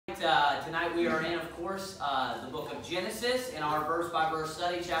Tonight we are in, of course, the book of Genesis in our verse-by-verse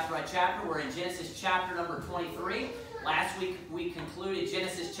study, chapter by chapter. We're in Genesis chapter number 23. Last week we concluded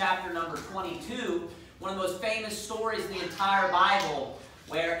Genesis chapter number 22, one of the most famous stories in the entire Bible,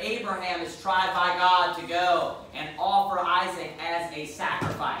 where Abraham is tried by God to go and offer Isaac as a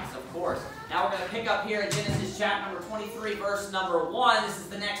sacrifice, of course. Now we're going to pick up here in Genesis chapter number 23, verse number 1. This is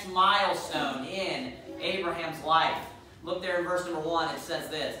the next milestone in Abraham's life. Look there in verse number 1. It says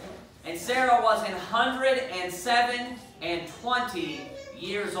this: "And Sarah was 107 and 20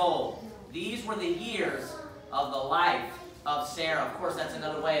 years old." These were the years of the life of Sarah. Of course, that's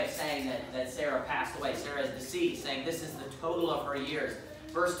another way of saying that Sarah passed away. Sarah is deceased, saying this is the total of her years.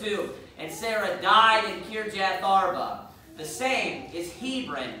 Verse 2, "And Sarah died in Kirjath-arba. The same is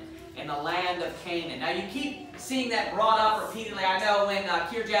Hebron in the land of Canaan." Now you keep seeing that brought up repeatedly. I know when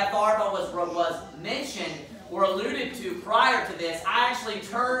Kirjath-arba was mentioned or alluded to prior to this, I actually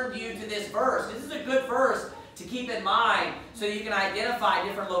turned you to this verse. This is a good verse to keep in mind so you can identify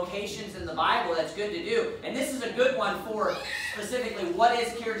different locations in the Bible. That's good to do. And this is a good one for specifically what is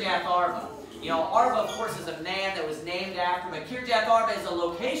Kirjath-arba. You know, Arba, of course, is a man that was named after, but Kirjath-arba is a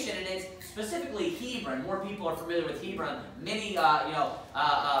location, and it's specifically Hebron. More people are familiar with Hebron. Many,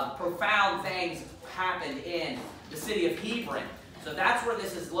 profound things happened in the city of Hebron. So that's where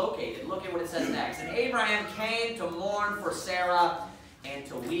this is located. Look at what it says next. "And Abraham came to mourn for Sarah and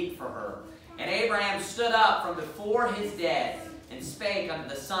to weep for her. And Abraham stood up from before his dead and spake unto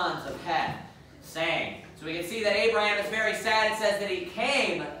the sons of Heth, saying," so we can see that Abraham is very sad. It says that he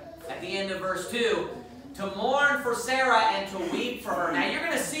came, at the end of verse 2, to mourn for Sarah and to weep for her. Now you're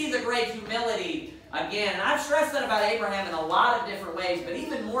going to see the great humility again. And I've stressed that about Abraham in a lot of different ways, but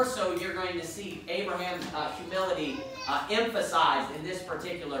even more so you're going to see Abraham's humility emphasized in this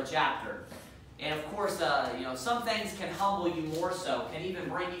particular chapter. And of course, some things can humble you more so, can even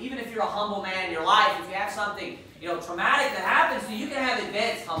bring you, even if you're a humble man in your life, if you have something traumatic that happens to you, you can have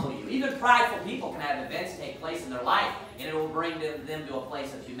events humble you. Even prideful people can have events take place in their life, and it will bring them to a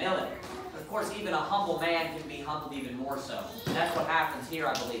place of humility. But of course, even a humble man can be humbled even more so. And that's what happens here,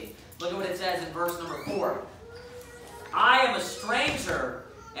 I believe. Look at what it says in verse number 4. "I am a stranger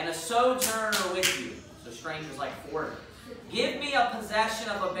and a sojourner with you." So strangers like foreigners. "Give me a possession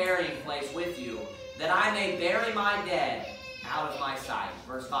of a burying place with you, that I may bury my dead out of my sight."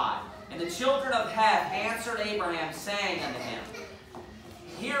 Verse 5. "And the children of Heth answered Abraham, saying unto him,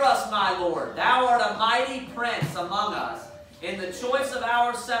 Hear us, my Lord, thou art a mighty prince among us. In the choice of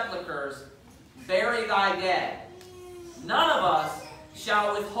our sepulchres, bury thy dead. None of us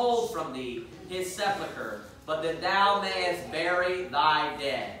shall withhold from thee his sepulchre, but that thou mayest bury thy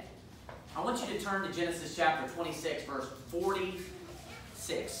dead." I want you to turn to Genesis chapter 26, verse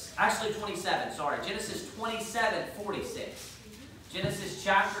 46. Actually, 27, sorry. Genesis 27, 46. Genesis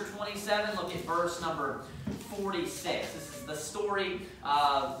chapter 27, look at verse number 46. This is the story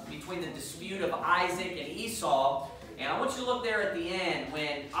between the dispute of Isaac and Esau. And I want you to look there at the end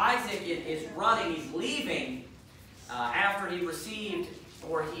when Isaac is running, he's leaving after he received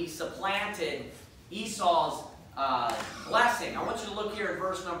or he supplanted Esau's blessing. I want you to look here at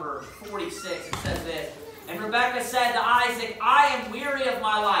verse number 46. It says this: "And Rebekah said to Isaac, I am weary of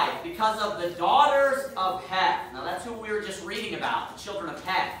my life because of the daughters of Heth." Now that's who we were just reading about, the children of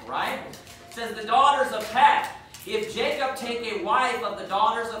Heth, right? It says, "The daughters of Heth. If Jacob take a wife of the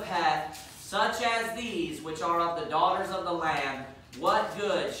daughters of Heth, such as these, which are of the daughters of the land, what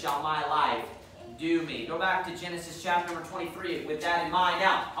good shall my life do me?" Go back to Genesis chapter number 23 with that in mind.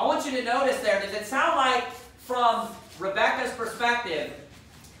 Now, I want you to notice there, does it sound like from Rebekah's perspective,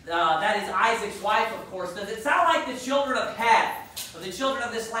 that is Isaac's wife, of course, does it sound like the children of Heth, or the children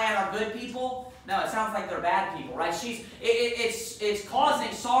of this land, are good people? No, it sounds like they're bad people, right? It's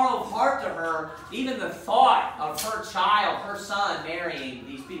causing sorrow of heart to her, even the thought of her child, her son, marrying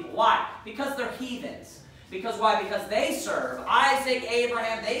these people. Why? Because they're heathens. Because why? Because they serve, Isaac,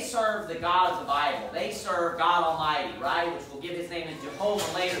 Abraham, they serve the God of the Bible. They serve God Almighty, right? Which will give his name as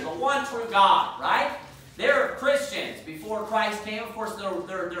Jehovah later, the one true God, right? They're Christians. Before Christ came, of course,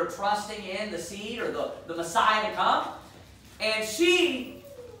 they're trusting in the seed or the Messiah to come. And she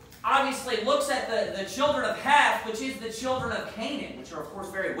obviously looks at the children of Heth, which is the children of Canaan, which are, of course,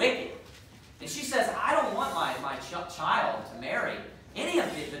 very wicked. And she says, I don't want my child to marry any of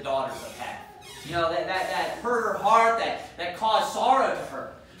the daughters of Heth. That hurt her heart, that caused sorrow to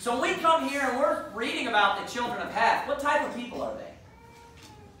her. So when we come here and we're reading about the children of Heth, what type of people are they?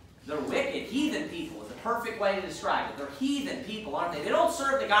 They're wicked, heathen people. It's a perfect way to describe it. They're heathen people, aren't they? They don't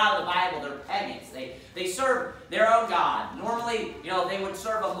serve the God of the Bible. They're pagans. They serve their own God. Normally, they would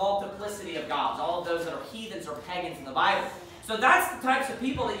serve a multiplicity of gods. All of those that are heathens are pagans in the Bible. So So that's the types of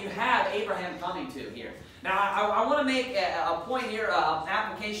people that you have Abraham coming to here. Now, I want to make a point here, an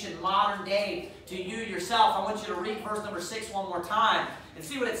application modern day to you yourself. I want you to read verse number 6 one more time and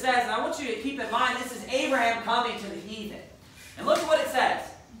see what it says. And I want you to keep in mind this is Abraham coming to the heathen. And look at what it says.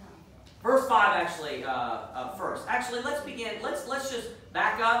 Verse 5 actually first. Actually, let's begin. Let's just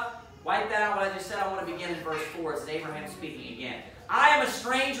back up. Wipe that out what I just said. I want to begin in verse 4. It's Abraham speaking again. I am a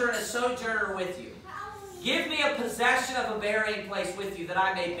stranger and a sojourner with you. Give me a possession of a burying place with you, that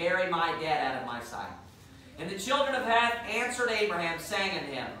I may bury my dead out of my sight. And the children of Heth answered Abraham, saying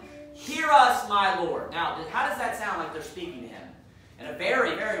unto him, Hear us, my Lord. Now, how does that sound like they're speaking to him? In a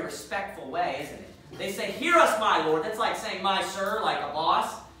very, very respectful way, isn't it? They say, Hear us, my Lord. That's like saying, my sir, like a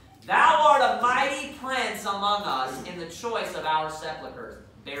boss. Thou art a mighty prince among us in the choice of our sepulchres.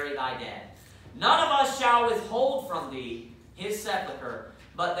 Bury thy dead. None of us shall withhold from thee his sepulchre,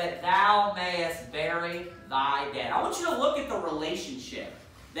 but that thou mayest bury thy dead. I want you to look at the relationship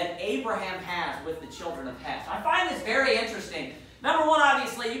that Abraham has with the children of Heth. I find this very interesting. Number one,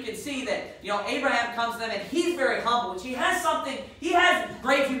 obviously, you can see that, Abraham comes to them and he's very humble, which he has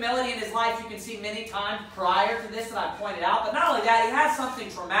great humility in his life. You can see many times prior to this that I've pointed out. But not only that, he has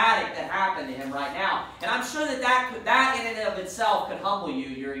something traumatic that happened to him right now. And I'm sure that in and of itself could humble you.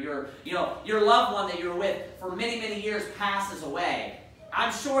 Your loved one that you're with for many, many years passes away.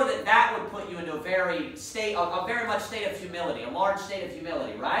 I'm sure that would put you into a very much state of humility, a large state of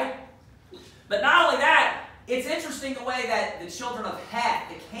humility, right? But not only that, it's interesting the way that the children of Heth,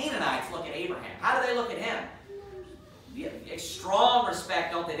 the Canaanites, look at Abraham. How do they look at him? Strong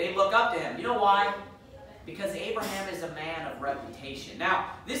respect, don't they? They look up to him. You know why? Because Abraham is a man of reputation.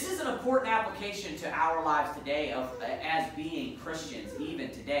 Now, this is an important application to our lives today as being Christians,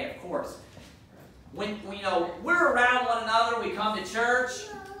 even today, of course. When we're around one another, we come to church,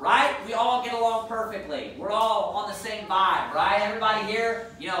 right? We all get along perfectly. We're all on the same vibe, right? Everybody here,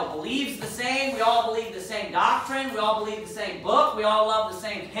 believes the same. We all believe the same doctrine. We all believe the same book. We all love the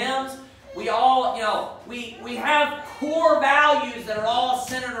same hymns. We all, we have core values that are all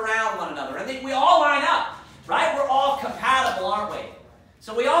centered around one another. I think we all line up, right? We're all compatible, aren't we?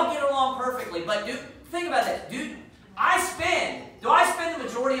 So we all get along perfectly. But think about this. Do I spend the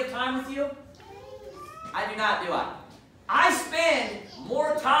majority of time with you? I do not, do I? I spend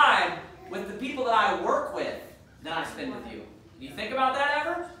more time with the people that I work with than I spend with you. Do you think about that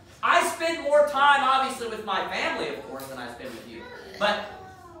ever? I spend more time, obviously, with my family, of course, than I spend with you. But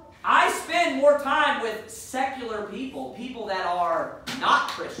I spend more time with secular people, people that are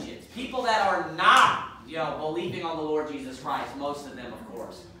not Christians, people that are not, believing on the Lord Jesus Christ, most of them, of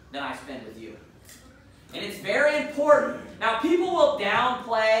course, than I spend with you. And it's very important. Now, people will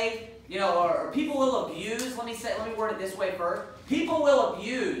downplay, or people will abuse. Let me word it this way first. People will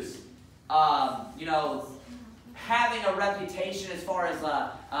abuse, having a reputation as far as,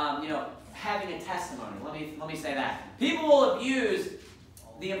 having a testimony. Let me say that. People will abuse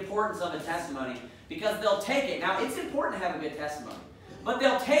the importance of a testimony because they'll take it. Now, it's important to have a good testimony, but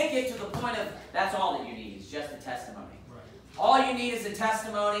they'll take it to the point of that's all that you need is just a testimony. All you need is a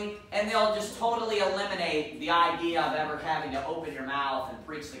testimony, and they'll just totally eliminate the idea of ever having to open your mouth and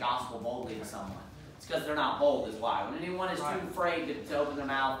preach the gospel boldly to someone. It's because they're not bold is why. When anyone is too afraid to open their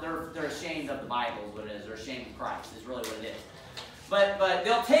mouth, they're ashamed of the Bible is what it is. They're ashamed of Christ is really what it is. But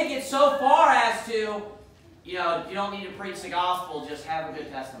they'll take it so far as to, you don't need to preach the gospel, just have a good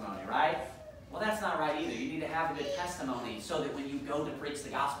testimony, right? Well, that's not right either. You need to have a good testimony so that when you go to preach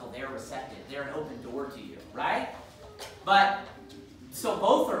the gospel, they're receptive. They're an open door to you, right? But, so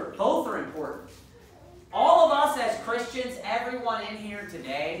both are important. All of us as Christians, everyone in here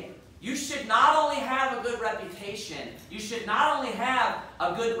today, you should not only have a good reputation, you should not only have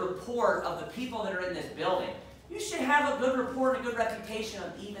a good report of the people that are in this building, you should have a good report, a good reputation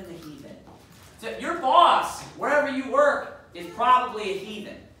of even the heathen. So your boss, wherever you work, is probably a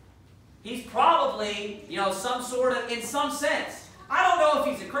heathen. He's probably, some sort of, in some sense. I don't know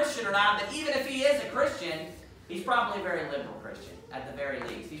if he's a Christian or not, but even if he is a Christian, he's probably a very liberal Christian, at the very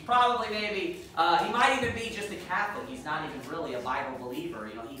least. He's probably he might even be just a Catholic. He's not even really a Bible believer.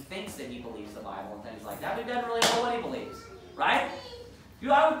 He thinks that he believes the Bible and things like that, but he doesn't really know what he believes, right?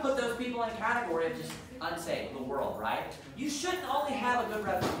 I would put those people in a category of just unsaved, the world, right? You shouldn't only have a good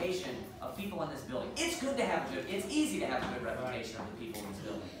reputation of people in this building. It's easy to have a good reputation of the people in this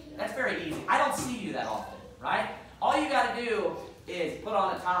building. That's very easy. I don't see you that often, right? All you got to do is put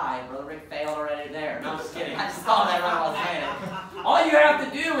on a tie. Brother Rick failed already there. No, I'm just kidding. I just thought that right while I was saying it. All you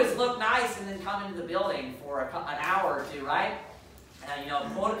have to do is look nice and then come into the building for an hour or two, right? And,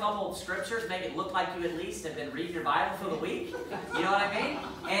 quote a couple of scriptures, make it look like you at least have been reading your Bible for the week. You know what I mean?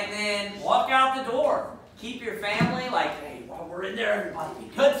 And then walk out the door. keep your family like, hey, while we're in there, everybody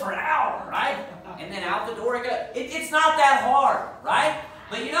be good for an hour, right? And then out the door you go. It's not that hard, right?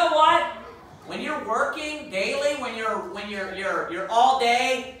 But you know what? When you're working daily, when you're all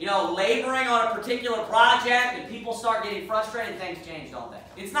day, laboring on a particular project, and people start getting frustrated, things change, don't they?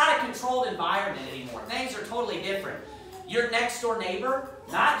 It's not a controlled environment anymore. Things are totally different. Your next door neighbor,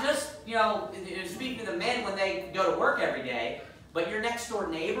 not just, speaking to the men when they go to work every day, but your next door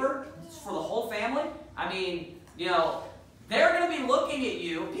neighbor for the whole family. I mean, they're going to be looking at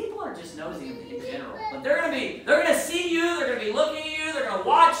you. People are just nosy in general, but they're going to see you. They're going to be looking at you. They're going to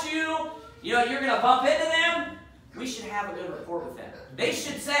watch you. You're going to bump into them. We should have a good rapport with them. They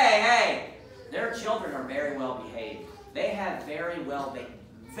should say, hey, their children are very well behaved. They have very well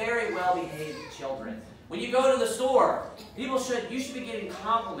behaved children. When you go to the store, you should be getting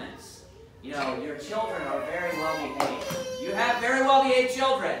compliments. Your children are very well behaved. You have very well behaved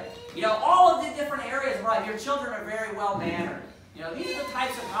children. All of the different areas of life, your children are very well mannered. These are the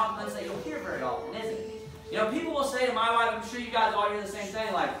types of compliments that you'll hear very often, isn't it? People will say to my wife, I'm sure you guys all hear the same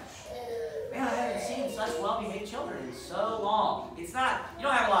thing, like, man, I haven't seen such well-behaved children in so long. It's not, you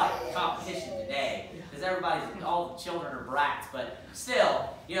don't have a lot of competition today, because all the children are brats, but still,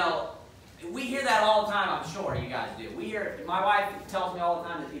 we hear that all the time, I'm sure you guys do. My wife tells me all the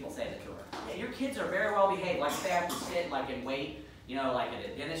time that people say that to her. Yeah, your kids are very well behaved, like they have to sit and wait, like at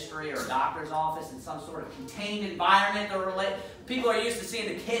a dentistry or a doctor's office in some sort of contained environment. People are used to seeing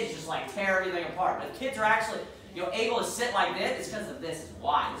the kids just tear everything apart. But kids are actually able to sit like this. It's because of this is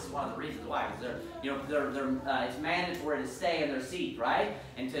why. This is one of the reasons why. Because it's mandatory to stay in their seat, right?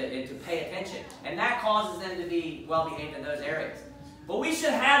 And to pay attention. And that causes them to be well behaved in those areas. But we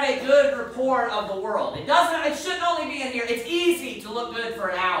should have a good report of the world. It shouldn't only be in here. It's easy to look good for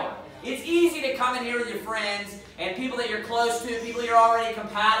an hour. It's easy to come in here with your friends and people that you're close to, people you're already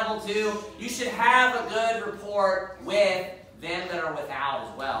compatible to. You should have a good rapport with them that are without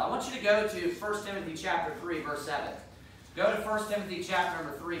as well. I want you to go to 1 Timothy chapter 3, verse 7. Go to 1 Timothy chapter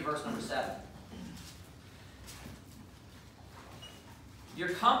number 3, verse number 7. Your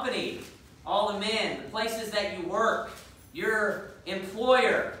company, all the men, the places that you work, your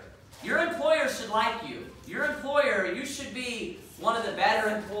employer should like you. Your employer, you should be one of the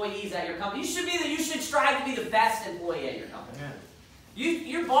better employees at your company. You should strive to be the best employee at your company.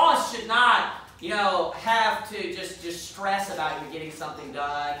 Your boss should not, have to just stress about you getting something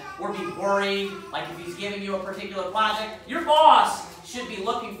done or be worried, like if he's giving you a particular project. Your boss should be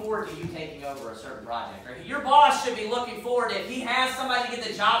looking forward to you taking over a certain project. Or your boss should be looking forward to, if he has somebody to get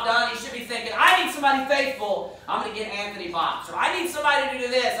the job done, he should be thinking, I need somebody faithful, I'm going to get Anthony Box. Or I need somebody to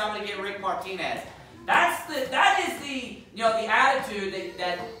do this, I'm going to get Rick Martinez. That is the attitude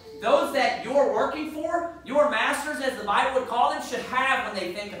that those that you're working for, your masters, as the Bible would call them, should have when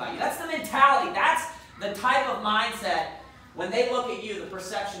they think about you. That's the mentality. That's the type of mindset when they look at you, the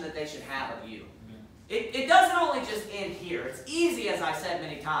perception that they should have of you. It doesn't only just end here. It's easy, as I said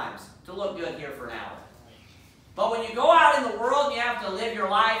many times, to look good here for an hour. But when you go out in the world and you have to live your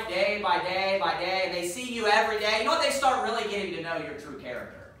life day by day by day, and they see you every day, you know what? They start really getting to know your true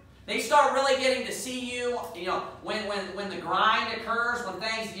character. They start really getting to see you, when the grind occurs, when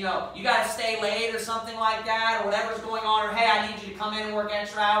things, you got to stay late or something like that, or whatever's going on, or hey, I need you to come in and work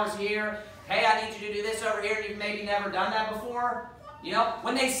extra hours here. Hey, I need you to do this over here, and you've maybe never done that before.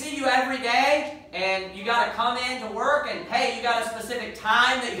 When they see you every day, and you got to come in to work, and hey, you got a specific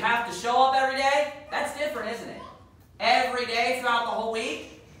time that you have to show up every day, that's different, isn't it? Every day throughout the whole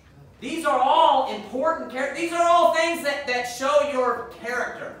week. These are all important characters. These are all things that show your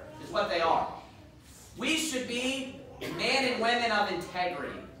character. What they are. We should be men and women of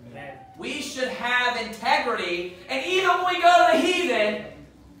integrity. We should have integrity, and even when we go to the heathen,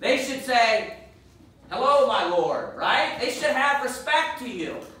 they should say, hello, my Lord, right? They should have respect to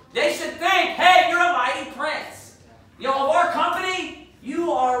you. They should think, hey, you're a mighty prince. Of our company, you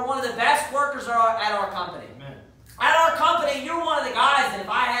are one of the best workers at our company. Amen. At our company, you're one of the guys that if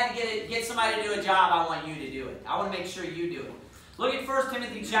I had to get somebody to do a job, I want you to do it. I want to make sure you do it. Look at 1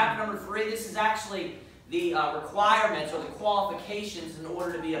 Timothy chapter number 3. This is actually the requirements or the qualifications in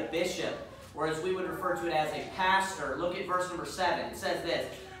order to be a bishop, or as we would refer to it as a pastor. Look at verse number 7. It says this,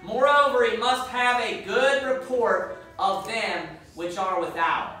 moreover, he must have a good report of them which are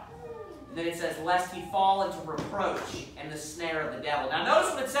without. And then it says, lest he fall into reproach and the snare of the devil. Now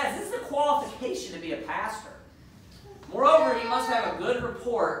notice what it says. This is the qualification to be a pastor. Moreover, he must have a good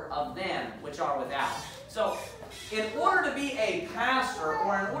report of them which are without. So, in order to be a pastor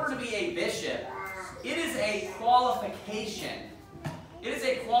or in order to be a bishop, it is a qualification. It is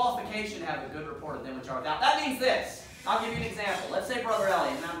a qualification to have a good report of them which are without. That means this. I'll give you an example. Let's say Brother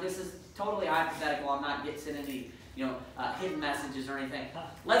Elliot. Now, this is totally hypothetical. I'm not sending any hidden messages or anything.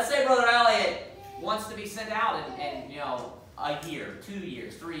 Let's say Brother Elliot wants to be sent out in a year, 2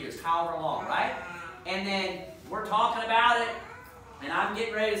 years, 3 years, however long, right? And then we're talking about it, and I'm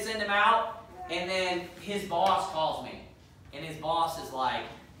getting ready to send him out, and then his boss calls me, and his boss is like,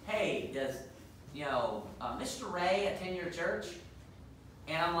 hey, does Mr. Ray attend your church?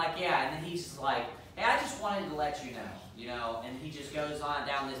 And I'm like, yeah. And then he's like, hey, I just wanted to let you know, and he just goes on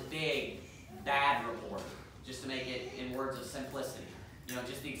down this big bad report, just to make it in words of simplicity.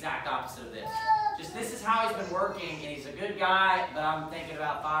 Just the exact opposite of this. Just this is how he's been working, and he's a good guy, but I'm thinking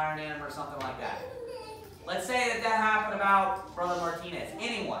about firing him or something like that. Let's say that happened about Brother Martinez.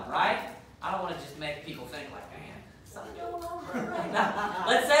 Anyone, right? I don't want to just make people think like, man, something going on.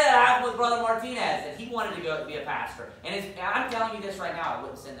 Let's say that happened with Brother Martinez, that he wanted to go be a pastor. And I'm telling you this right now, I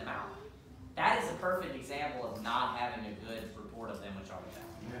wouldn't send them out. That is a perfect example of not having a good report of them which are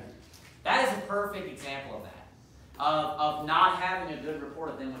without. That is a perfect example of that. Of not having a good report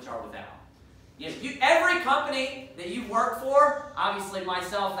of them which are without. Every company that you work for, obviously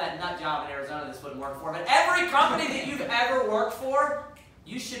myself, that nut job in Arizona, this wouldn't work for, but every company that you've ever worked for,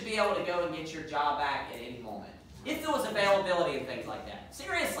 you should be able to go and get your job back at any moment. If there was availability and things like that.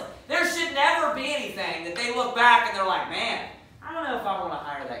 Seriously. There should never be anything that they look back and they're like, man, I don't know if I want to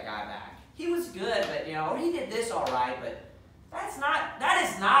hire that guy back. He was good, but, or he did this all right, but that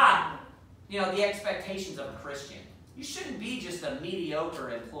is not, the expectations of a Christian. You shouldn't be just a mediocre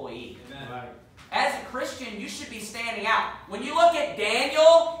employee. Amen. As a Christian, you should be standing out. When you look at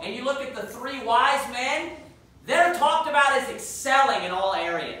Daniel and you look at the 3 wise men, they're talked about as excelling in all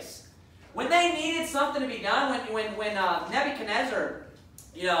areas. When they needed something to be done, when Nebuchadnezzar,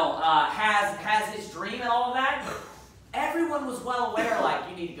 has his dream and all of that, everyone was well aware, like,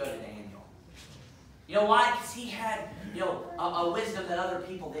 you need to go to Daniel. You know why? Because he had, a wisdom that other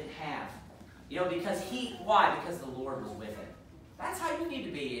people didn't have. Why? Because the Lord was with him. That's how you need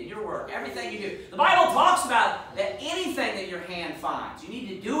to be in your work, everything you do. The Bible talks about that anything that your hand finds, you need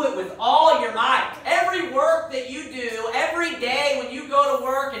to do it with all your might. Every work that you do, every day when you go to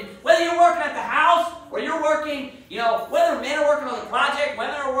work, and whether you're working at the house or you're working, whether men are working on the project,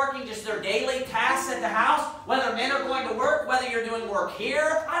 whether they're working just their daily tasks at the house, whether men are going to work, whether you're doing work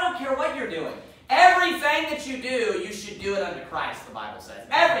here, I don't care what you're doing. Everything that you do, you should do it unto Christ, the Bible says.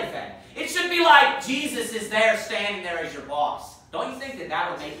 Everything. It should be like Jesus is there, standing there as your boss. Don't you think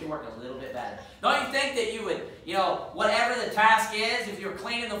that would make you work a little bit better? Don't you think that you would, whatever the task is, if you're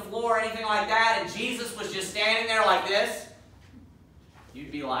cleaning the floor or anything like that, and Jesus was just standing there like this,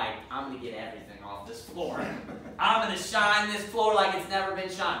 you'd be like, I'm going to get everything off this floor. I'm going to shine this floor like it's never been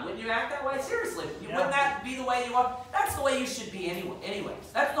shined. Wouldn't you act that way? Seriously. Wouldn't that be the way you are? That's the way you should be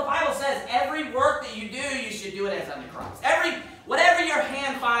anyways. That's what the Bible says. Every work that you do, you should do it as unto Christ. Whatever your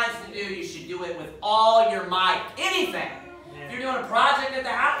hand finds to do, you should do it with all your might. Anything. If you're doing a project at the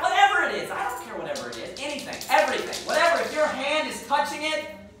house, whatever it is, I don't care whatever it is, anything, everything, whatever, if your hand is touching it,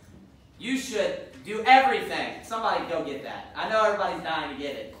 you should do everything. Somebody go get that. I know everybody's dying to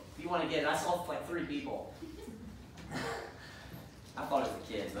get it. If you want to get it, I saw like 3 people. I thought it was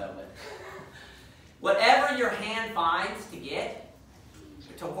the kids though, but whatever your hand finds to get,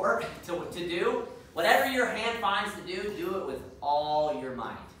 to work, to do, whatever your hand finds to do it with all your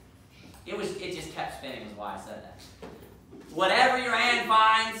might. It just kept spinning is why I said that. Whatever your hand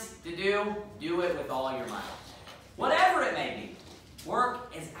finds to do it with all your might. Whatever it may be.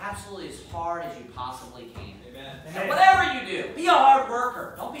 Work as absolutely as hard as you possibly can. Amen. And whatever you do, be a hard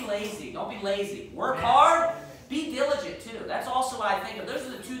worker. Don't be lazy. Don't be lazy. Work hard. Be diligent too. That's also what I think of. Those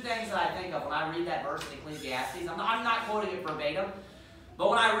are the 2 things that I think of when I read that verse in Ecclesiastes. I'm not quoting it verbatim. But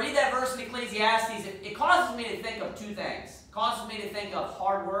when I read that verse in Ecclesiastes, it causes me to think of 2 things. It causes me to think of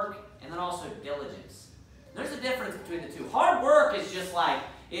hard work and then also diligence. There's a difference between the 2. Hard work is just like,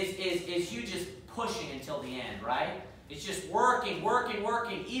 is you just pushing until the end, right? It's just working,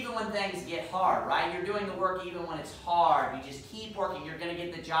 even when things get hard, right? You're doing the work even when it's hard. You just keep working. You're going to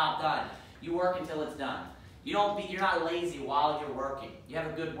get the job done. You work until it's done. You're not lazy while you're working. You have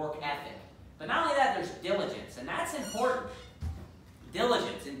a good work ethic. But not only that, there's diligence, and that's important.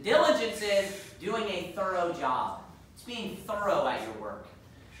 Diligence. And diligence is doing a thorough job. It's being thorough at your work.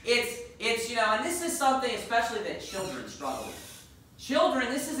 It's and this is something especially that children struggle with. Children,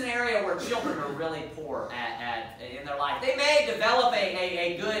 this is an area where children are really poor in their life. They may develop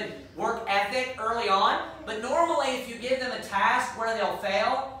a good work ethic early on, but normally if you give them a task where they'll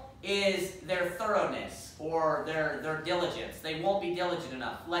fail is their thoroughness or their diligence. They won't be diligent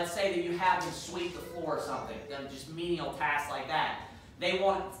enough. Let's say that you have them sweep the floor or something, just menial tasks like that. They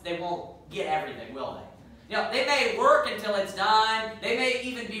won't get everything, will they? They may work until it's done. They may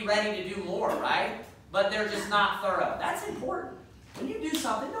even be ready to do more, right? But they're just not thorough. That's important. When you do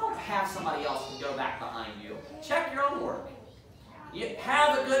something, don't have somebody else to go back behind you. Check your own work. You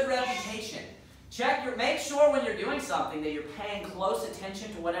have a good reputation. Make sure when you're doing something that you're paying close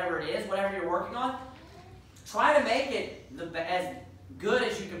attention to whatever it is, whatever you're working on. Try to make it as good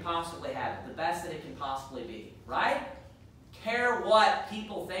as you can possibly have it, the best that it can possibly be, right? Care what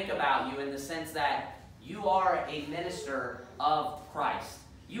people think about you in the sense that you are a minister of Christ.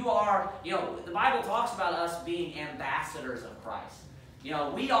 You are, the Bible talks about us being ambassadors of Christ.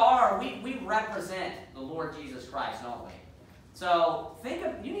 We represent the Lord Jesus Christ, don't we? So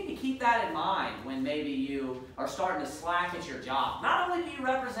you need to keep that in mind when maybe you are starting to slack at your job. Not only do you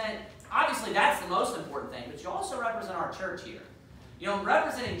represent, obviously that's the most important thing, but you also represent our church here.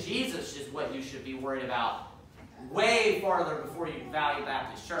 Representing Jesus is what you should be worried about way farther before you Valiant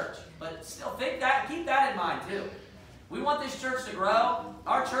Baptist Church. But still, keep that in mind too. We want this church to grow.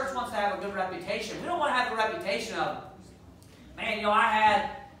 Our church wants to have a good reputation. We don't want to have the reputation of, man, I had,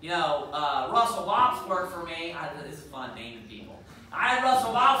 Russell Bops work for me. This is fun naming people. I had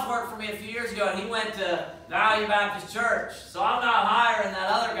Russell Bops work for me a few years ago, and he went to Valiant Baptist Church. So I'm not hiring that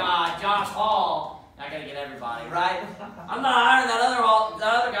other guy, Josh Hall. I got to get everybody, right? I'm not hiring that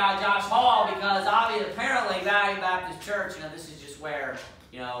other guy, Josh Hall, because apparently Valiant Baptist Church, this is just where,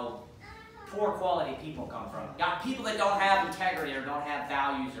 poor quality people come from. Got people that don't have integrity or don't have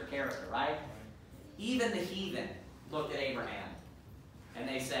values or character, right? Even the heathen looked at Abraham and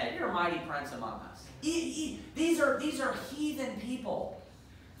they said, "You're a mighty prince among us." These are heathen people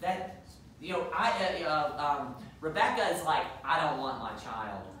that, Rebecca is like, "I don't want my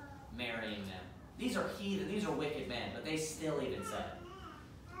child marrying them." These are heathen, these are wicked men, but they still even said,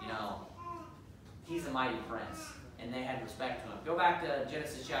 he's a mighty prince. And they had respect to him. Go back to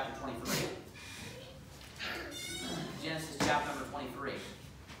Genesis chapter 23. Genesis chapter number 23.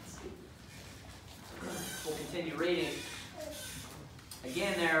 We'll continue reading.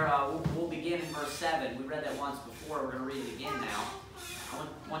 Again there, we'll begin in verse 7. We read that once before. We're going to read it again now.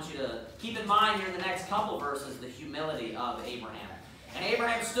 I want you to keep in mind here in the next couple verses the humility of Abraham. And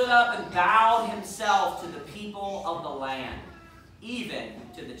Abraham stood up and bowed himself to the people of the land, even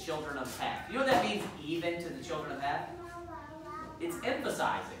to the children of Heth. You know what that means, even to the children of Heth? It's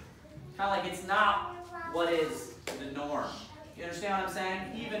emphasizing. Kind of like it's not what is the norm. You understand what I'm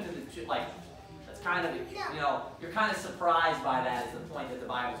saying? Even to the, that's kind of, you're kind of surprised by that is the point that the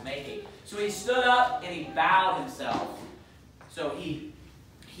Bible's making. So he stood up and he bowed himself. So he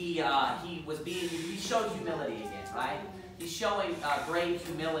showed humility again, right? He's showing great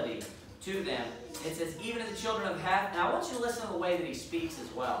humility to them. It says, even to the children of Heth. Now I want you to listen to the way that he speaks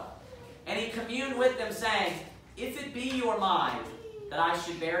as well. And he communed with them, saying, "If it be your mind that I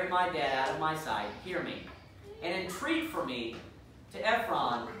should bury my dead out of my sight, hear me, and entreat for me to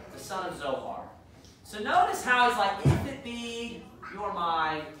Ephron, the son of Zohar." So notice how he's like, if it be your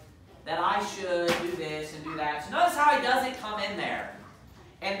mind that I should do this and do that. So notice how he doesn't come in there.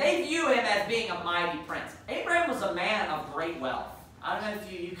 And they view him as being a mighty prince. Abraham was a man of great wealth. I don't know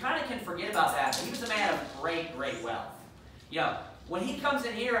if you kind of can forget about that, but he was a man of great, great wealth. When he comes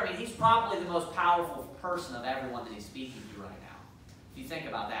in here, he's probably the most powerful person of everyone that he's speaking to right now. If you think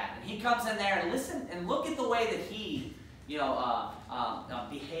about that. And he comes in there and listen and look at the way that he,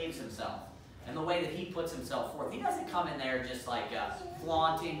 behaves himself. And the way that he puts himself forth. He doesn't come in there just like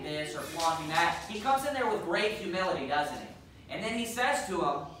flaunting this or flaunting that. He comes in there with great humility, doesn't he? And then he says to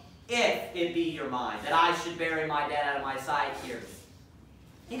him, "If it be your mind that I should bury my dead out of my sight, hear me."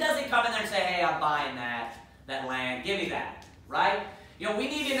 He doesn't come in there and say, "Hey, I'm buying that land. Give me that." Right? We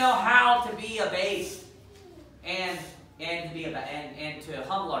need to know how to be abased and to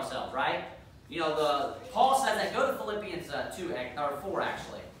humble ourselves, right? Paul says that. Go to Philippians 2 or 4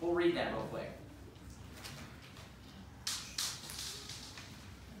 actually. We'll read that real quick.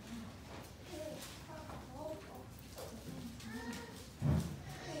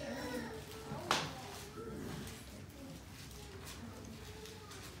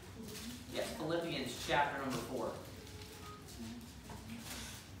 Yes, Philippians chapter number 4.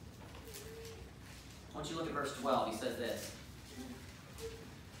 I want you to look at verse 12. He says this.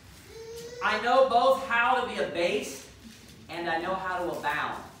 "I know both how to be abased and I know how to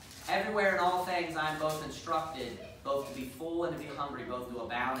abound. Everywhere in all things I am both instructed, both to be full and to be hungry, both to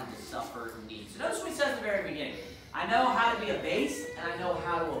abound and to suffer need." So notice what he says at the very beginning. I know how to be abased and I know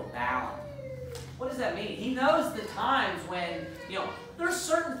how to abound. What does that mean? He knows the times when, there's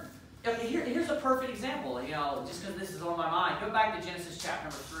certain... here's a perfect example, just because this is on my mind. Go back to Genesis chapter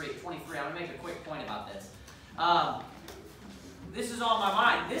number 23. I'm going to make a quick point about this. this is on my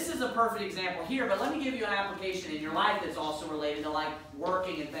mind. This is a perfect example here, but let me give you an application in your life that's also related to like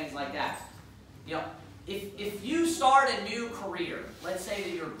working and things like that. You know, if you start a new career, let's say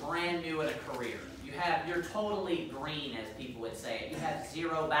that you're brand new at a career. You're totally green, as people would say it. You have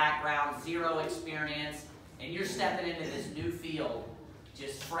zero background, zero experience, and you're stepping into this new field,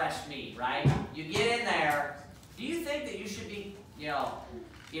 just fresh meat, right? You get in there. Do you think that you should be,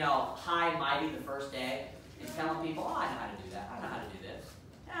 high and mighty the first day and telling people, oh, I know how to do that. I know how to do this.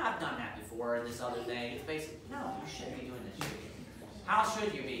 Yeah, I've done that before, and this other thing. It's basically, no, you shouldn't be doing this. How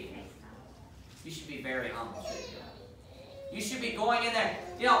should you be? You should be very humble, shouldn't you? You should be going in there.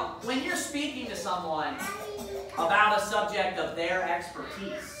 You know, when you're speaking to someone about a subject of their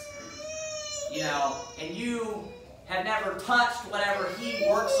expertise, and you have never touched whatever he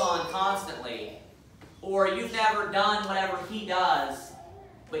works on constantly, or you've never done whatever he does,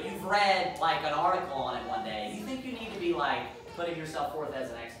 but you've read like an article on it one day, you think you need to be like putting yourself forth as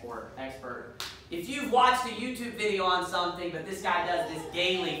an expert. If you've watched a YouTube video on something, but this guy does this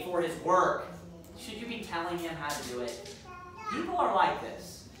daily for his work, should you be telling him how to do it? People are like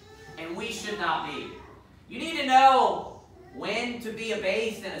this, and we should not be. You need to know when to be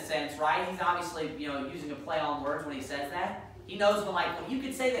abased in a sense, right? He's obviously, using a play on words when he says that. He knows when, you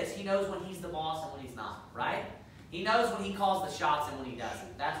could say this, he knows when he's the boss and when he's not, right? He knows when he calls the shots and when he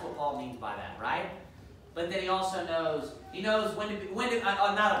doesn't. That's what Paul means by that, right? But then he also knows, when to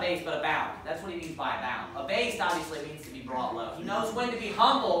not abased, but abound. That's what he means by abound. Abased obviously means to be brought low. He knows when to be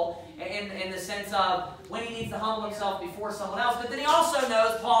humble in the sense of when he needs to humble himself before someone else. But then he also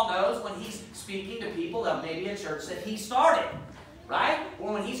knows, Paul knows, when he's speaking to people of maybe a church that he started, right?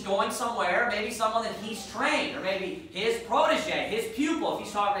 Or when he's going somewhere, maybe someone that he's trained, or maybe his protege, his pupil. If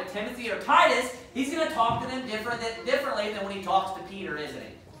he's talking to Timothy or Titus, he's going to talk to them differently than when he talks to Peter, isn't he?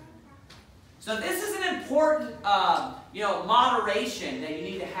 So this is an important, moderation that you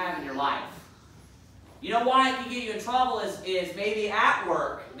need to have in your life. You know why it can get you in trouble is maybe at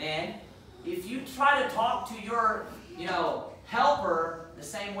work, man. If you try to talk to your, helper the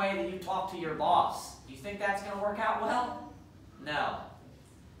same way that you talk to your boss, do you think that's going to work out well? No.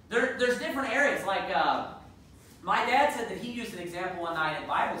 There's different areas. Like my dad said that he used an example one night in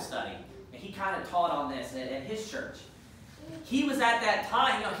Bible study, and he kind of taught on this at his church. He was at that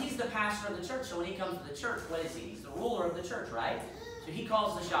time, he's the pastor of the church, so when he comes to the church, what is he? He's the ruler of the church, right? So he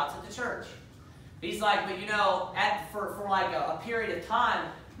calls the shots at the church. He's like, but for like a period of time,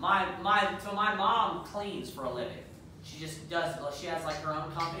 my mom cleans for a living. She just does, she has like her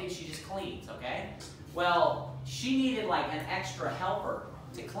own company, she just cleans, okay? Well, she needed like an extra helper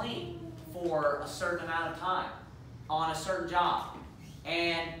to clean for a certain amount of time on a certain job.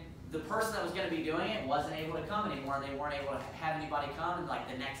 And the person that was going to be doing it wasn't able to come anymore. They weren't able to have anybody come, and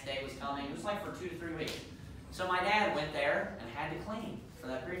like the next day was coming. It was like for 2 to 3 weeks. So my dad went there and had to clean for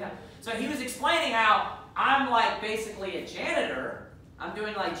that period of time. So he was explaining how I'm like basically a janitor. I'm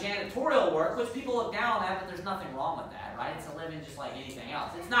doing like janitorial work, which people look down on that, but there's nothing wrong with that, right? It's a living just like anything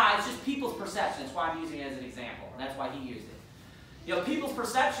else. It's not. It's just people's perception. That's why I'm using it as an example. And that's why he used it. People's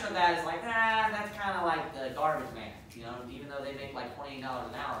perception of that is like, that's kind of like the garbage man. Even though they make like $28 an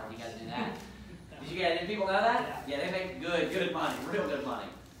hour, you got to do that. Did people know that? Yeah, they make good money, real good money.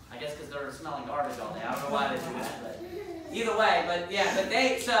 I guess because they're smelling garbage all day. I don't know why they do that, but either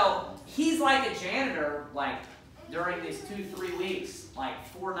way. So he's like a janitor, like during these 2-3 weeks, like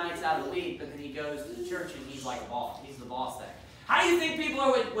 4 nights out of the week. But then he goes to the church and he's like a boss. He's the boss there. How do you think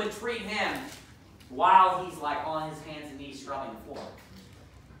people would treat him while he's like on his hands and knees scrubbing the floor?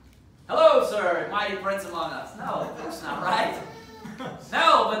 Hello, sir, mighty prince among us. No, of course not, right?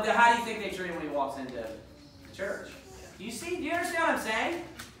 No, but how do you think they treat him when he walks into the church? Do you understand what I'm saying?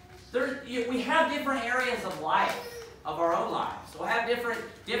 We have different areas of life, of our own lives. We'll have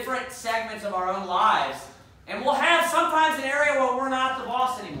different segments of our own lives, and we'll have sometimes an area where we're not the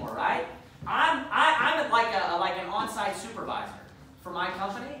boss anymore, right? I'm like an on-site supervisor for my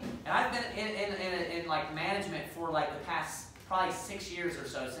company, and I've been in like management for like the past probably 6 years or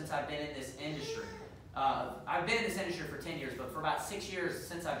so since I've been in this industry. I've been in this industry for 10 years, but for about 6 years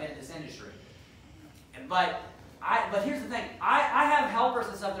since I've been in this industry. But here's the thing. I have helpers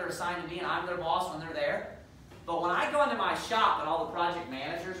and stuff that are assigned to me, and I'm their boss when they're there. But when I go into my shop and all the project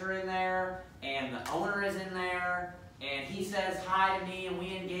managers are in there, and the owner is in there, and he says hi to me, and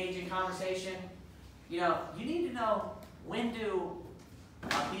we engage in conversation, you need to know when to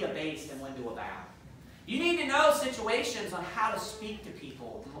be abased and when to abound. You need to know situations on how to speak to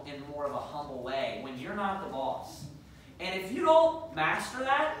people in more of a humble way when you're not the boss. And if you don't master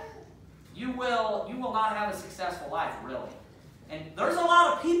that, you will not have a successful life, really. And there's a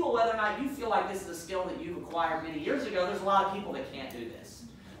lot of people, whether or not you feel like this is a skill that you've acquired many years ago, there's a lot of people that can't do this.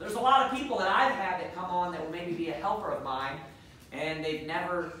 There's a lot of people that I've had that come on that will maybe be a helper of mine, and they've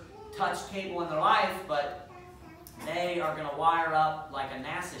never touched cable in their life, but they are going to wire up like a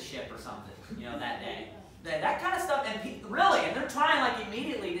NASA ship or something, that day. That kind of stuff, and really, and they're trying like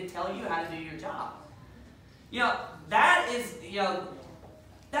immediately to tell you how to do your job. That is,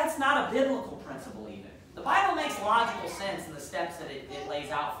 that's not a biblical principle even. The Bible makes logical sense in the steps that it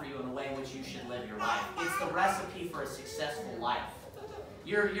lays out for you in the way in which you should live your life. It's the recipe for a successful life.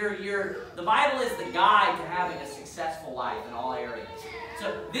 The Bible is the guide to having a successful life in all areas.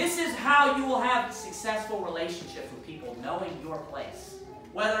 So this is how you will have successful relationships with people, knowing your place.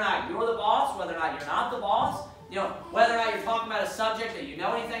 Whether or not you're the boss, whether or not you're not the boss, whether or not you're talking about a subject that you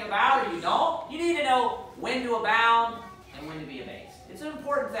know anything about or you don't, you need to know when to abound and when to be abased. It's an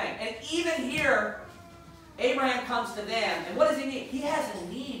important thing. And even here, Abraham comes to them, and what does he need? He has a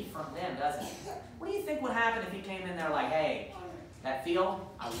need from them, doesn't he? What do you think would happen if he came in there like, hey, that field,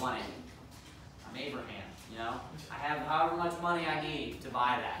 I want it. I'm Abraham, I have however much money I need to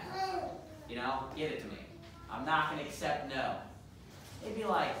buy that. Give it to me. I'm not going to accept no. They'd be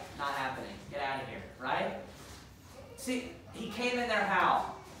like, not happening. Get out of here, right? See, he came in there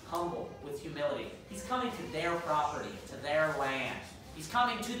how? Humble, with humility. He's coming to their property, to their land. He's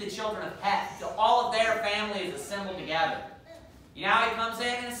coming to the children of Heth, to all of their families assembled together. How he comes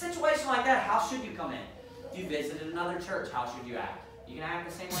in a situation like that, how should you come in? You visited another church, how should you act? You going to act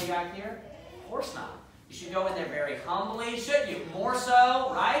the same way you act here? Of course not. You should go in there very humbly, shouldn't you? More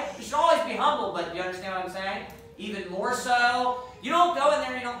so, right? You should always be humble, but you understand what I'm saying? Even more so. You don't go in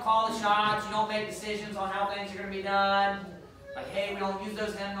there, you don't call the shots, you don't make decisions on how things are going to be done. Like, hey, we don't use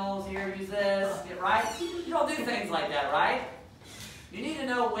those hymnals here, use this, right? You don't do things like that, right? You need to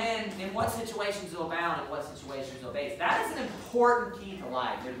know when, in what situations to abound and what situations to abase. That is an important key to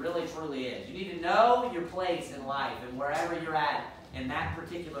life. It really, truly is. You need to know your place in life and wherever you're at in that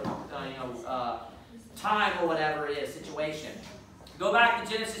particular, time or whatever it is, situation. Go back to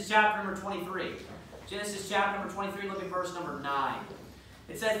Genesis chapter number 23. Genesis chapter number 23, look at verse number 9.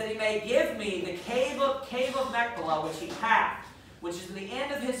 It says that he may give me the cave of Machpelah, which he hath, which is in the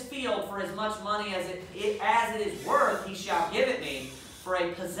end of his field, for as much money as it is worth, he shall give it me, for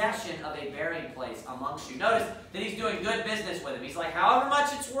a possession of a burying place amongst you. Notice that he's doing good business with him. He's like, however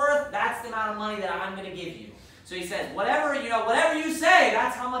much it's worth, that's the amount of money that I'm going to give you. So he says, whatever you say,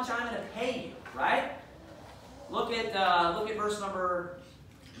 that's how much I'm going to pay you, right? Look at verse number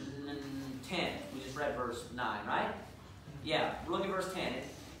 10. We just read verse 9, right? Yeah, look at verse 10.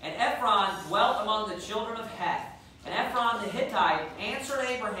 And Ephron dwelt among the children of Heth. And Ephron the Hittite answered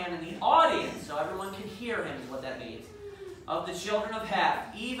Abraham in the audience, so everyone could hear him is what that means, of the children of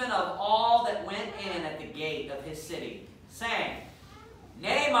Heth, even of all that went in at the gate of his city, saying,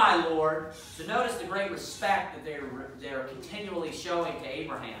 Nay, my Lord. So notice the great respect that they're continually showing to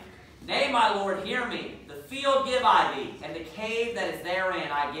Abraham. Nay, my Lord, hear me. The field give I thee, and the cave that is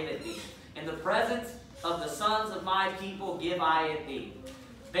therein I give it thee. In the presence of the sons of my people give I it thee.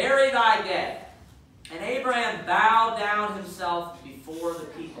 Bury thy dead. And Abraham bowed down himself before the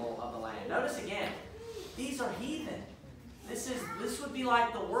people of the land. Notice again, these are heathen. This would be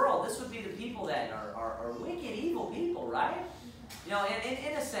like the world. This would be the people that are wicked, evil people, right? In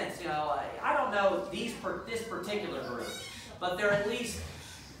a sense, I don't know this particular group, but they're at least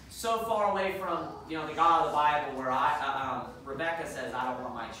so far away from the God of the Bible where Rebecca says, I don't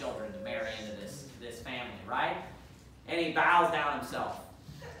want my children to marry into this family, right? And he bows down himself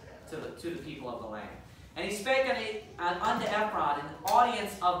to the people of the land. And he spake unto Ephron in the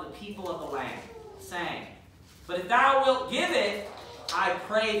audience of the people of the land, saying, But if thou wilt give it, I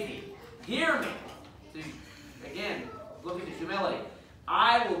pray thee, hear me. See, again, look at the humility.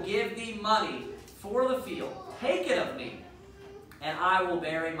 I will give thee money for the field. Take it of me, and I will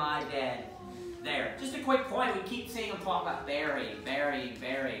bury my dead there. Just a quick point. We keep seeing them talk about burying,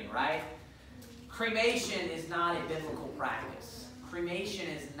 right? Cremation is not a biblical practice. Cremation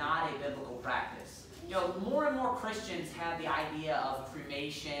is not a biblical practice. More and more Christians have the idea of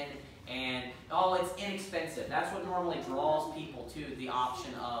cremation and, it's inexpensive. That's what normally draws people to the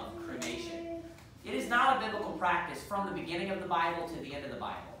option of cremation. It is not a biblical practice from the beginning of the Bible to the end of the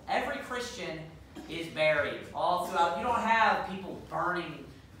Bible. Every Christian is buried all throughout. You don't have people burning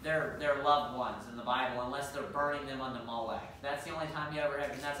their loved ones in the Bible unless they're burning them unto Molech. That's the only time you ever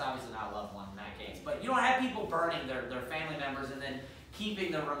have, and that's obviously not a loved one in that case. But you don't have people burning their family members and then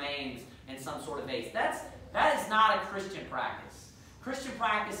keeping the remains in some sort of vase. That is not a Christian practice. Christian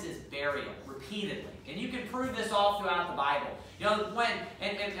practice is burial repeatedly. And you can prove this all throughout the Bible. You know,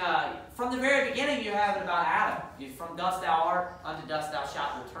 from the very beginning you have it about Adam. From dust thou art, unto dust thou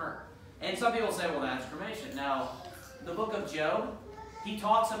shalt return. And some people say, well, that's cremation. No. The book of Job, he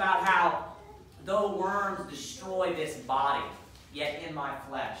talks about how though worms destroy this body, yet in my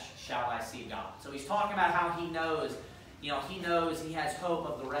flesh shall I see God. So he's talking about how he knows, he has hope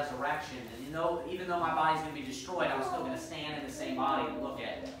of the resurrection. And even though my body's going to be destroyed, I'm still going to stand in the same body and look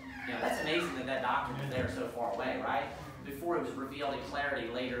at it. That's amazing that doctrine was there so far away, right? Before it was revealed in clarity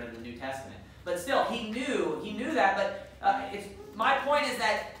later in the New Testament. But still, he knew that. But my point is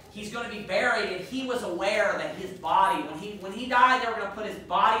that he's going to be buried, and he was aware that his body, when he died, they were going to put his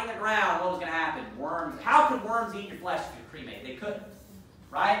body in the ground. What was going to happen? Worms. How could worms eat your flesh if you're cremated? They couldn't,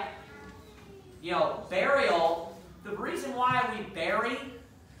 right? Burial. The reason why we bury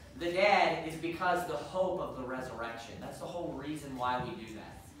the dead is because the hope of the resurrection. That's the whole reason why we do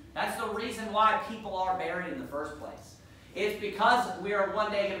that. That's the reason why people are buried in the first place. It's because we are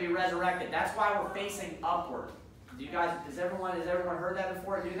one day going to be resurrected. That's why we're facing upward. Has everyone heard that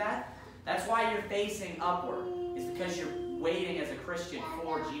before? Do that? That's why you're facing upward. It's because you're waiting as a Christian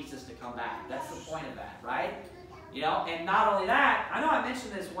for Jesus to come back. That's the point of that, right? And not only that, I know I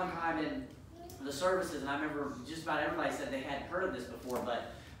mentioned this one time in the services, and I remember just about everybody said they hadn't heard of this before,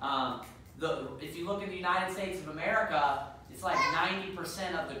 but if you look in the United States of America, it's like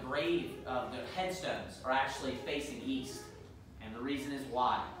 90% of the headstones are actually facing east. And the reason is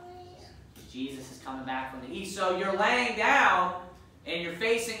why? Jesus is coming back from the east. So you're laying down and you're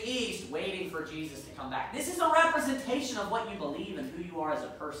facing east, waiting for Jesus to come back. This is a representation of what you believe and who you are as a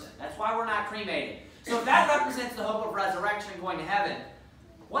person. That's why we're not cremated. So if that represents the hope of resurrection going to heaven,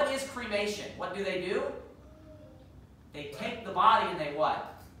 what is cremation? What do? They take the body and they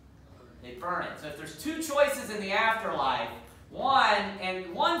what? They burn it. So if there's two choices in the afterlife,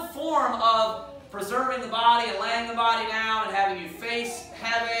 one form of preserving the body and laying the body down and having you face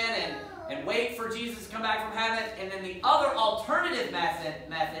heaven and wait for Jesus to come back from heaven, and then the other alternative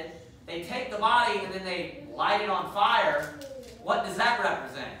method, they take the body and then they light it on fire. What does that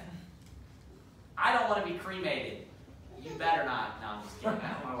represent? I don't want to be cremated. You better not. No, I'm just kidding.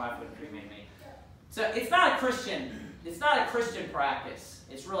 My wife wouldn't cremate me. So it's not a Christian practice.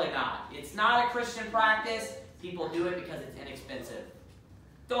 It's really not. It's not a Christian practice. People do it because it's inexpensive.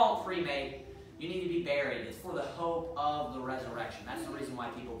 Don't cremate. You need to be buried. It's for the hope of the resurrection. That's the reason why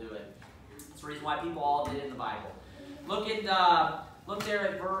people do it. That's the reason why people all did it in the Bible. Look there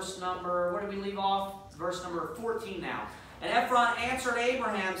at verse number, where did we leave off? Verse number 14 now. And Ephron answered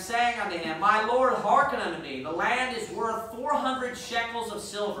Abraham, saying unto him, My Lord, hearken unto me. The land is worth 400 shekels of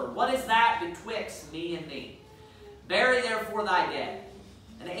silver. What is that betwixt me and thee? Bury therefore thy dead.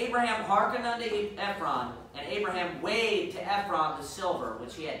 And Abraham hearkened unto Ephron, and Abraham weighed to Ephron the silver,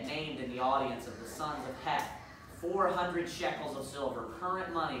 which he had named in the audience of the sons of Heth. 400 shekels of silver,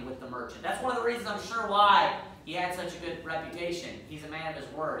 current money with the merchant. That's one of the reasons I'm sure why he had such a good reputation. He's a man of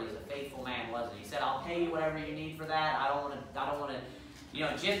his word. He's a faithful man, wasn't he? He said, I'll pay you whatever you need for that. I don't want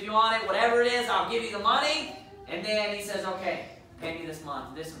to, jip you on it. Whatever it is, I'll give you the money. And then he says, okay, pay me this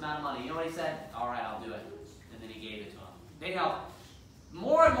amount of money. You know what he said? All right, I'll do it. And then he gave it to him.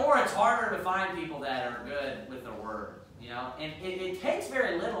 More and more it's harder to find people that are good with their word. And it takes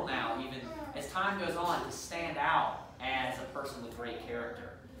very little now, even as time goes on, to stand out as a person with great character.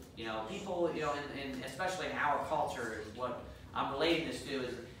 People, and especially in our culture, what I'm relating this to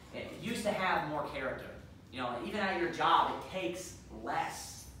is it used to have more character. Even at your job, it takes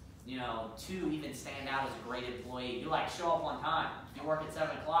less, to even stand out as a great employee. You show up on time. If you work at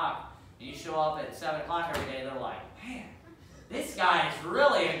 7 o'clock and you show up at 7 o'clock every day, they're like, man, this guy is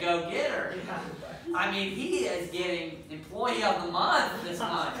really a go-getter. I mean, he is getting Employee of the Month this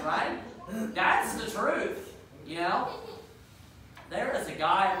month, right? That's the truth, There is a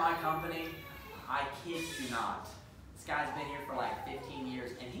guy at my company, I kid you not. This guy's been here for like 15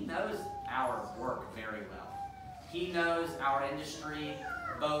 years, and he knows our work very well. He knows our industry,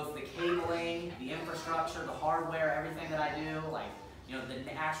 both the cabling, the infrastructure, the hardware, everything that I do,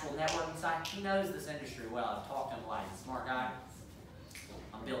 the actual networking side. He knows this industry well. I've talked to him like, he's a smart guy.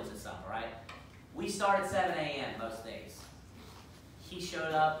 I'm building this up, all right? We start at 7 a.m. most days. He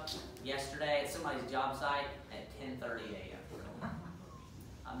showed up yesterday at somebody's job site at 10:30 a.m.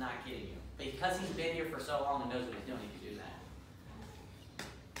 I'm not kidding you. Because he's been here for so long and knows what he's doing, he can do that.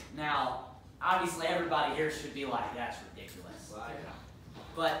 Now, obviously everybody here should be like, that's ridiculous. Right.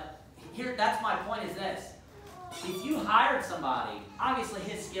 But that's my point is this. If you hired somebody, obviously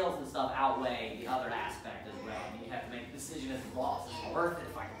his skills and stuff outweigh the other aspect as well. You have to make a decision as a boss. Is it worth it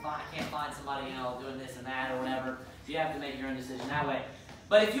if I can't find somebody, doing this and that or whatever? You have to make your own decision that way.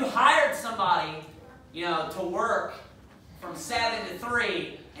 But if you hired somebody, to work from 7 to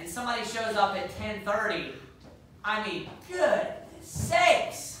 3, and somebody shows up at 10:30, I mean, good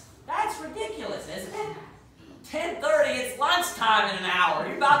sakes, that's ridiculous, isn't it? 10:30, it's lunchtime in an hour.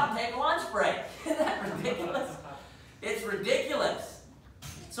 You're about to take a lunch break. Isn't that ridiculous? It's ridiculous.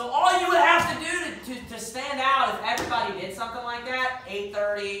 So all you would have to do to stand out if everybody did something like that,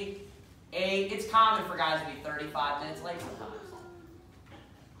 8:30, 8, it's common for guys to be 35 minutes late sometimes.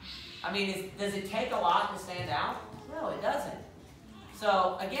 I mean, does it take a lot to stand out? No, it doesn't.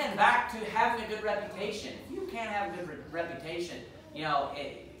 So again, back to having a good reputation. If you can't have a good reputation,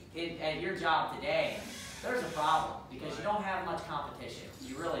 at your job today, there's a problem because you don't have much competition.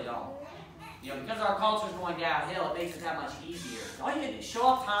 You really don't. Because our culture is going downhill, it makes it that much easier. All you need to show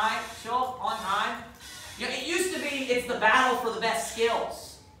up on time. It used to be it's the battle for the best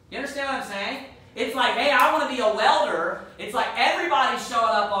skills. You understand what I'm saying? It's like, hey, I want to be a welder. It's like everybody's showing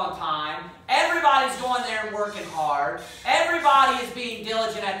up on time. Everybody's going there and working hard. Everybody is being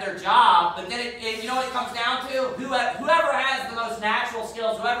diligent at their job. But then you know what it comes down to? Whoever has the most natural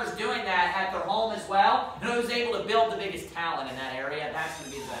skills, whoever's doing that at their home as well, and who's able to build the biggest talent in that area, that's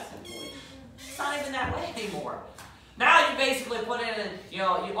going to be the best employee. It's not even that way anymore. Now you basically put in,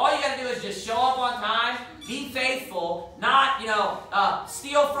 all you got to do is just show up on time, be faithful, not,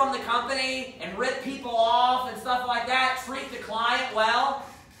 steal from the company and rip people off and stuff like that. Treat the client well,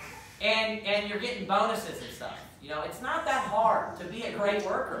 and you're getting bonuses and stuff. It's not that hard to be a great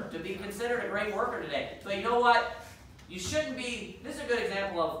worker, to be considered a great worker today. But you know what? You shouldn't be. This is a good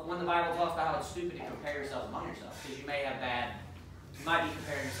example of when the Bible talks about how it's stupid to compare yourself among yourselves, because you might be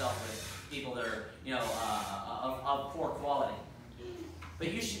comparing yourself with people that are, of poor quality.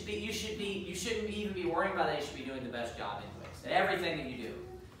 But you shouldn't even be worrying about that. You should be doing the best job anyways, at everything that you do.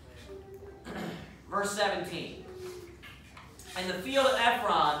 Verse 17. And the field of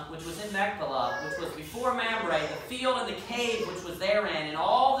Ephron, which was in Machpelah, which was before Mamre, the field and the cave which was therein, and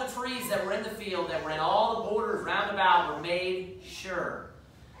all the trees that were in the field, that were in all the borders round about, were made sure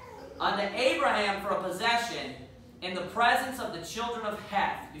unto Abraham for a possession, in the presence of the children of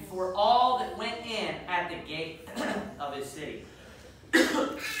Heth, before all that went in at the gate of his city.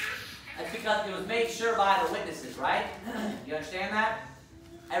 That's because it was made sure by the witnesses, right? You understand that?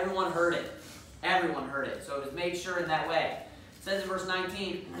 Everyone heard it. Everyone heard it. So it was made sure in that way. It says in verse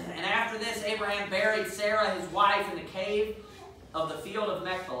 19, and after this Abraham buried Sarah his wife in the cave of the field of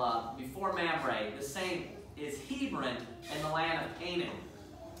Machpelah before Mamre. The same is Hebron in the land of Canaan.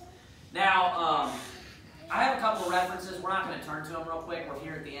 Now, I have a couple of references. We're not going to turn to them real quick. We're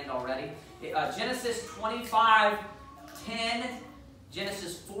here at the end already. Genesis 25:10,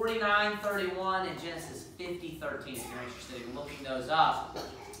 Genesis 49:31, and Genesis 50:13. If you're interested in looking those up.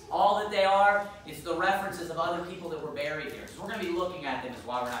 All that they are is the references of other people that were buried here. So we're going to be looking at them, is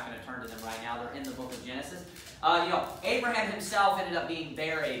why we're not going to turn to them right now. They're in the book of Genesis. Abraham himself ended up being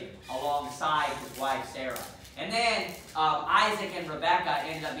buried alongside his wife Sarah. And then Isaac and Rebekah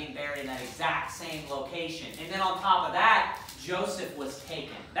ended up being buried in that exact same location. And then on top of that, Joseph was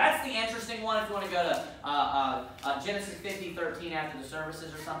taken. That's the interesting one if you want to go to Genesis 50:13 after the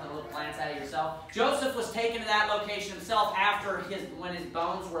services or something, look, glance at it yourself. Joseph was taken to that location himself when his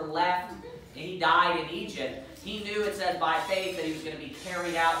bones were left and he died in Egypt. He knew, it says, by faith that he was going to be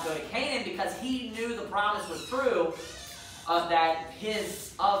carried out and go to Canaan, because he knew the promise was true that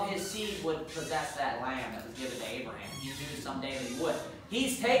his seed would possess that land that was given to Abraham. He knew someday that he would.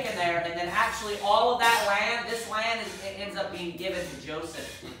 He's taken there, and then actually all of that land, this land ends up being given to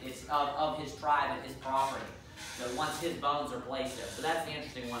Joseph. It's of his tribe and his property. So once his bones are placed there. So that's the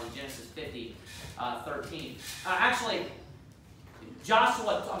interesting one in Genesis 50:13. Actually,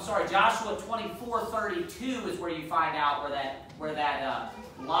 Joshua 24:32 is where you find out where that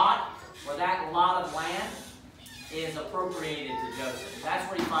lot of land is appropriated to Joseph. That's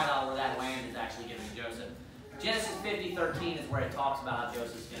where you find out where that land is actually given to Joseph. Genesis 50:13 is where it talks about how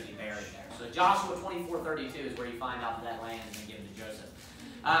Joseph's going to be buried there. So Joshua 24:32 is where you find out that land is given to Joseph.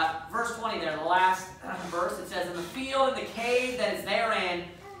 Verse 20 there, the last verse, it says, and the field and the cave that is therein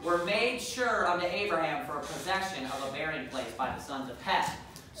were made sure unto Abraham for a possession of a burying place by the sons of Heth.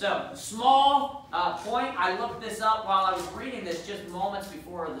 So, small point. I looked this up while I was reading this just moments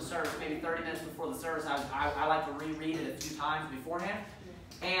before the service, maybe 30 minutes before the service. I like to reread it a few times beforehand.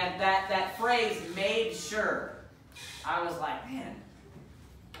 And that phrase, made sure, I was like, man,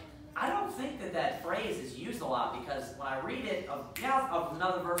 I don't think that phrase is used a lot, because when I read it,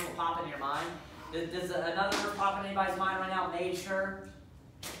 another verse will pop into your mind. Does another verse pop in anybody's mind right now? Made sure?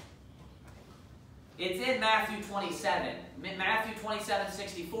 It's in Matthew 27. Matthew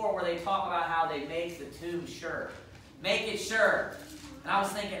 27:64, where they talk about how they make the tomb sure. Make it sure. And I was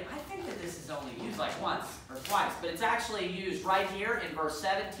thinking, I think that this is only used like once or twice, but it's actually used right here in verse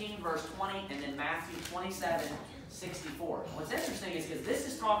 17, verse 20, and then Matthew 27, 64. What's interesting is because this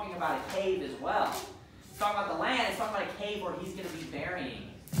is talking about a cave as well. It's talking about the land. It's talking about a cave where he's going to be burying.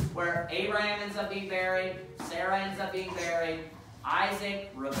 Where Abraham ends up being buried, Sarah ends up being buried,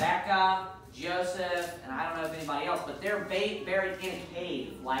 Isaac, Rebekah, Joseph, and I don't know if anybody else, but they're buried in a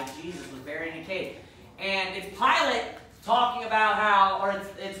cave, like Jesus was buried in a cave. And it's Pilate talking about how, or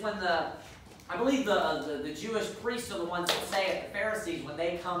it's when I believe the Jewish priests are the ones that say it, the Pharisees, when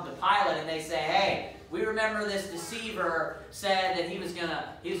they come to Pilate and they say, hey, we remember this deceiver said that he was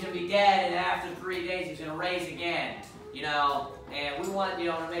gonna be dead, and after 3 days he's gonna raise again. And we want,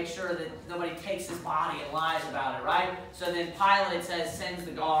 to make sure that nobody takes his body and lies about it, right? So then Pilate sends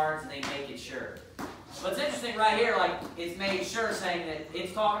the guards, and they make it sure. What's interesting right here, like, it's made sure, saying that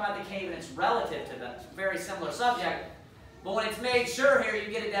it's talking about the cave and it's relative to the very similar subject. But when it's made sure here, you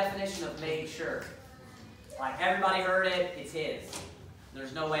get a definition of made sure. Like, everybody heard it, it's his.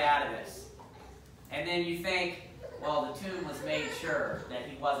 There's no way out of this. And then you think, well, the tomb was made sure that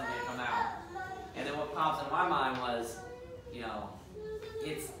he wasn't going to come out. And then what pops into my mind was,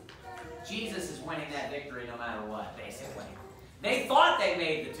 it's Jesus is winning that victory no matter what, basically. They thought they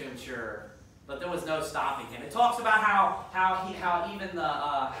made the tomb sure, but there was no stopping him. It talks about how even the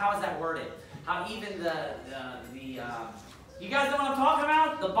how is that worded? How even you guys know what I'm talking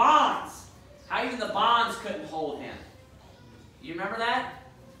about? The bonds. How even the bonds couldn't hold him. You remember that?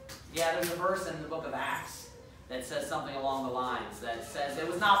 Yeah, there's a verse in the book of Acts that says something along the lines that says it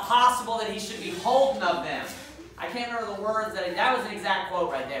was not possible that he should be holden of them. I can't remember the words that was an exact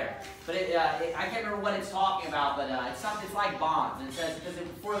quote right there. But I can't remember what it's talking about, but it's like bonds. And it says, because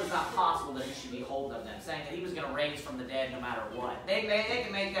before it was not possible that he should be holden of them, saying that he was going to raise from the dead no matter what. They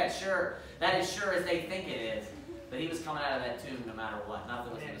can make that sure, that as sure as they think it is, but he was coming out of that tomb no matter what.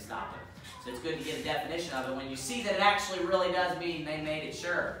 Nothing was going to stop him. So it's good to get a definition of it when you see that it actually really does mean they made it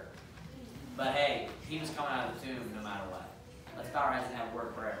sure. But hey, he was coming out of the tomb no matter what. Let's bow our heads and have a word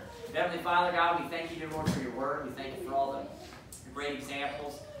of prayer. Heavenly Father, God, we thank you, dear Lord, for your word. We thank you for all the great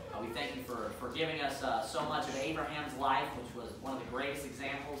examples. We thank you for giving us so much of Abraham's life, which was one of the greatest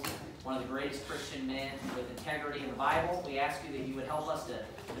examples, one of the greatest Christian men with integrity in the Bible. We ask you that you would help us to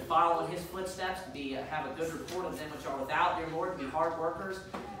follow in his footsteps, to have a good report of them which are without, dear Lord, to be hard workers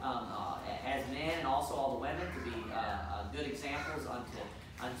as men, and also all the women to be good examples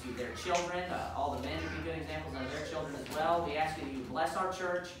unto their children, all the men to be good examples unto their children as well. We ask you that you bless our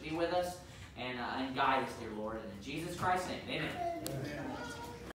church, be with us, and guide us, dear Lord. And in Jesus Christ's name, amen.